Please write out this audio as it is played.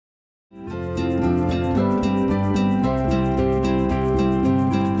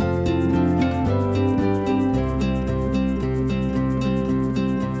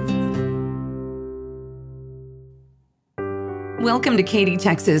Welcome to Katy,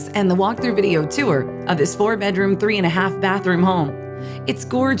 Texas, and the walkthrough video tour of this 4-bedroom, 3.5-bathroom home. It's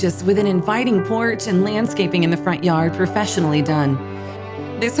gorgeous with an inviting porch and landscaping in the front yard professionally done.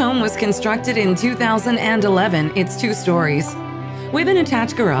 This home was constructed in 2011. It's 2 stories with an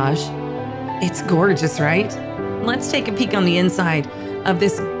attached garage. It's gorgeous, right? Let's take a peek on the inside of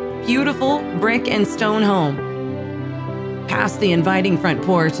this beautiful brick and stone home. Past the inviting front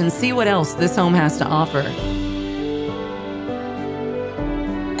porch and see what else this home has to offer.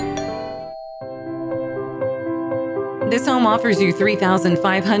 This home offers you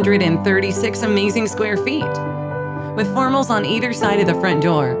 3,536 amazing square feet, with formals on either side of the front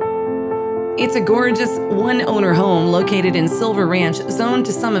door. It's a gorgeous one-owner home located in Silver Ranch, zoned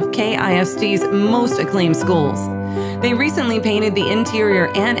to some of KISD's most acclaimed schools. They recently painted the interior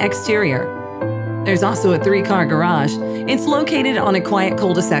and exterior. There's also a 3-car garage. It's located on a quiet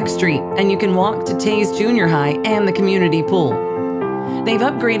cul-de-sac street, and you can walk to Tays Junior High and the community pool. They've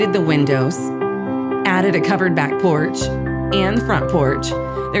upgraded the windows, added a covered back porch and front porch.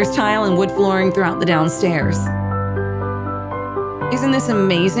 There's tile and wood flooring throughout the downstairs. Isn't this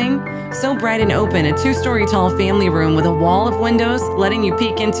amazing? So bright and open, a 2-story tall family room with a wall of windows letting you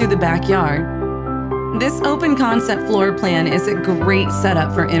peek into the backyard. This open concept floor plan is a great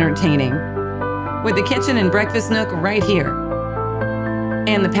setup for entertaining, with the kitchen and breakfast nook right here,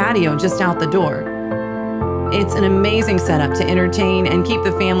 and the patio just out the door. It's an amazing setup to entertain and keep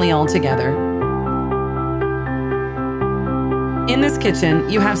the family all together. In this kitchen,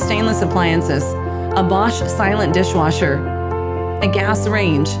 you have stainless appliances, a Bosch silent dishwasher, a gas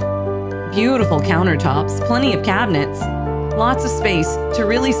range, beautiful countertops, plenty of cabinets, lots of space to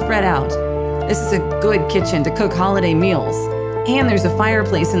really spread out. This is a good kitchen to cook holiday meals. And there's a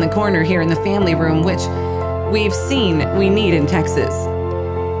fireplace in the corner here in the family room, which we've seen we need in Texas.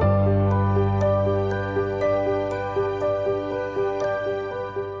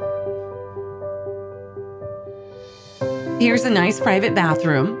 Here's a nice private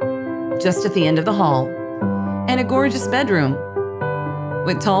bathroom just at the end of the hall, and a gorgeous bedroom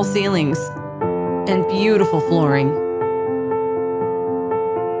with tall ceilings and beautiful flooring.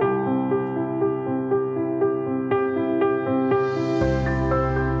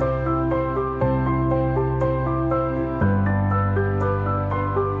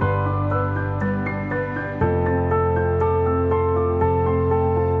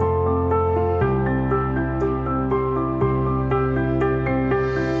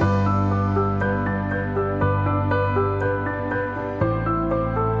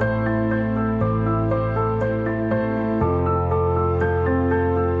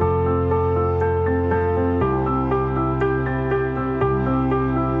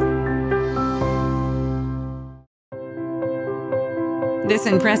 This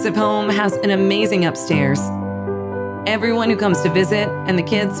impressive home has an amazing upstairs. Everyone who comes to visit and the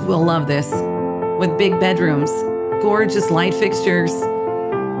kids will love this, with big bedrooms, gorgeous light fixtures,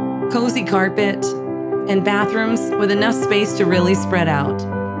 cozy carpet, and bathrooms with enough space to really spread out.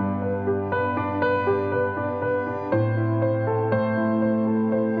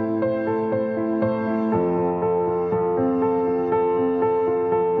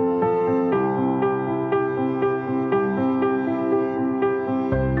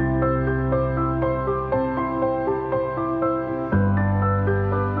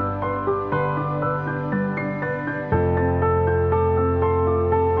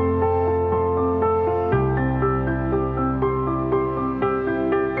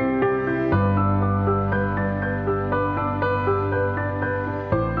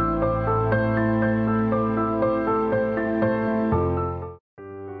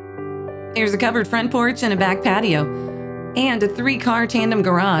 There's a covered front porch and a back patio, and a 3-car tandem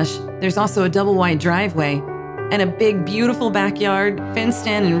garage. There's also a double-wide driveway, and a big, beautiful backyard, fenced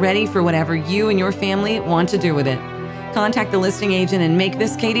in and ready for whatever you and your family want to do with it. Contact the listing agent and make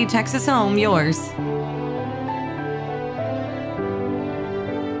this Katy, Texas home yours.